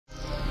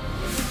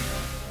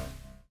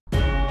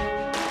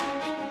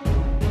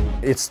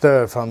It's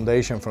the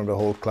foundation from the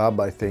whole club,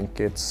 I think.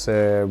 It's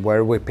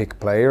where we pick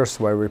players,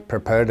 where we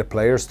prepare the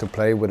players to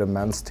play with a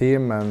men's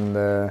team and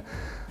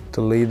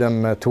to lead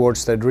them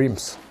towards their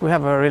dreams. We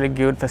have really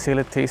good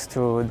facilities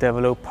to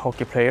develop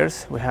hockey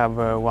players. We have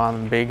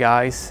one big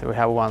ice, we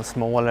have one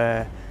small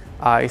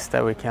ice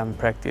that we can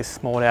practice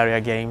small area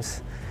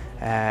games.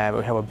 We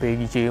have a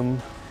big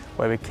gym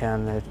where we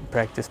can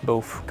practice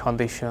both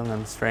condition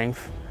and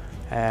strength.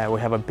 We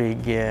have a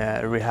big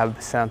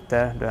rehab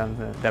center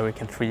that we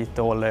can treat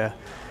all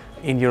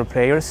injured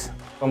players.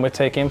 When we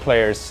take in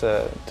players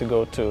to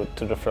go to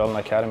the Frölunda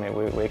Academy,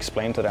 we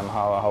explain to them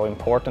how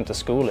important the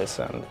school is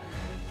and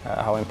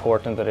how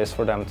important it is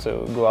for them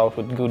to go out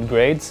with good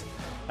grades.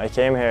 I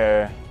came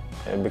here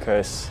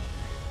because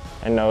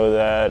I know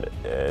that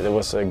there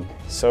was a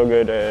so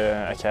good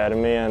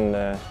academy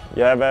and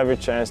you have every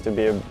chance to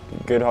be a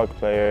good hockey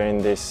player in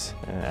this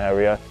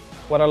area.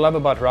 What I love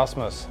about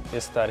Rasmus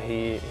is that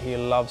he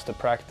loves to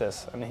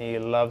practice and he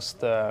loves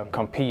to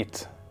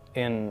compete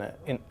in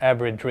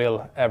every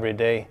drill, every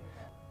day.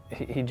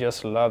 He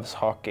just loves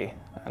hockey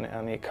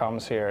and he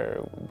comes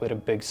here with a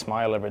big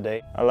smile every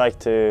day. I like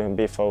to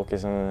be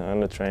focused on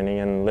the training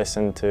and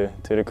listen to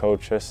the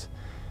coaches.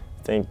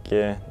 I think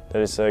that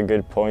is a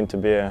good point to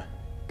be a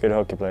good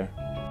hockey player.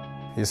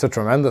 He's a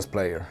tremendous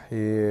player.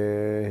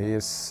 He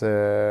is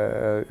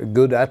a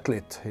good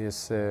athlete.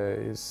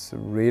 He's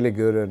really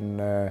good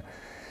in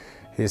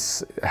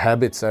his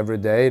habits every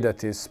day,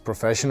 that he's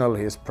professional,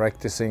 he's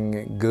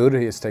practicing good,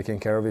 he's taking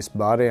care of his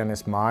body and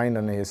his mind,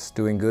 and he's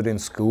doing good in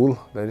school.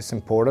 That is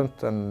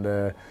important.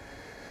 And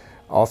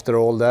after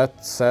all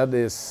that said,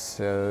 he's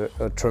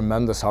a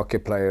tremendous hockey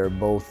player,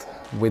 both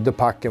with the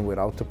puck and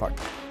without the puck.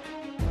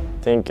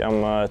 I think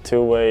I'm a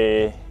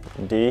two-way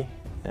D.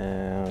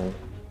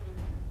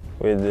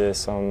 With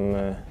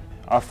some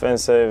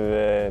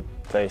offensive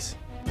plays.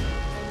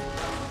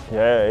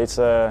 Yeah, it's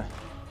a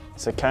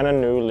kind of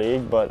new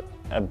league, but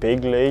a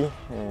big league.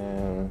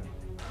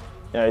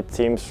 Yeah, it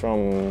teams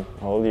from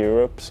all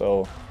Europe,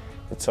 so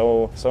it's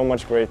so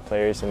much great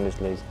players in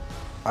this league.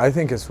 I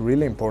think it's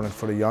really important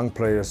for the young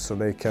players so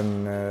they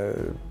can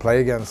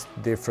play against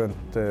different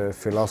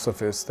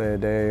philosophies.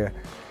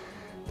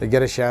 They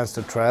get a chance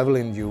to travel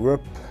in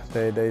Europe.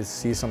 They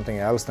see something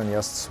else than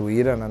just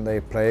Sweden, and they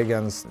play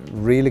against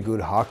really good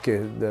hockey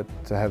that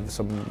have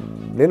some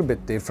little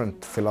bit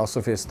different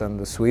philosophies than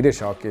the Swedish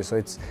hockey.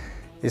 So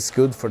it's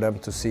good for them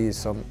to see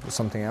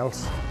something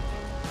else.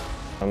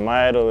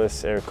 My idol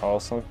is Eric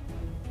Karlsson,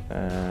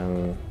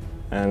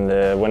 and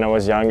when I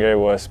was younger it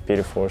was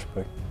Peter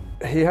Forsberg.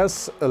 He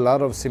has a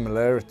lot of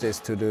similarities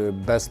to the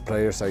best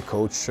players I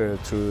coach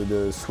through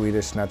the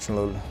Swedish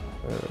national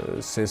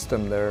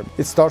system there.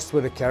 It starts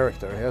with a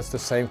character. He has the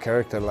same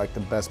character like the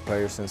best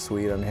players in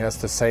Sweden. He has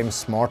the same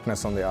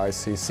smartness on the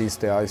ice. He sees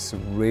the ice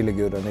really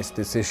good, and his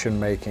decision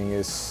making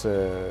is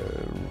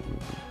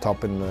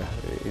top in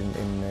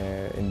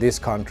this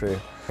country.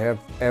 He have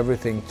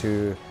everything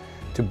to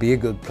be a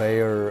good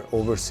player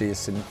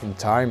overseas in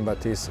time,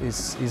 but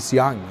he's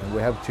young, and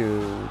we have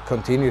to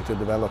continue to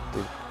develop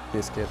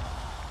this kid.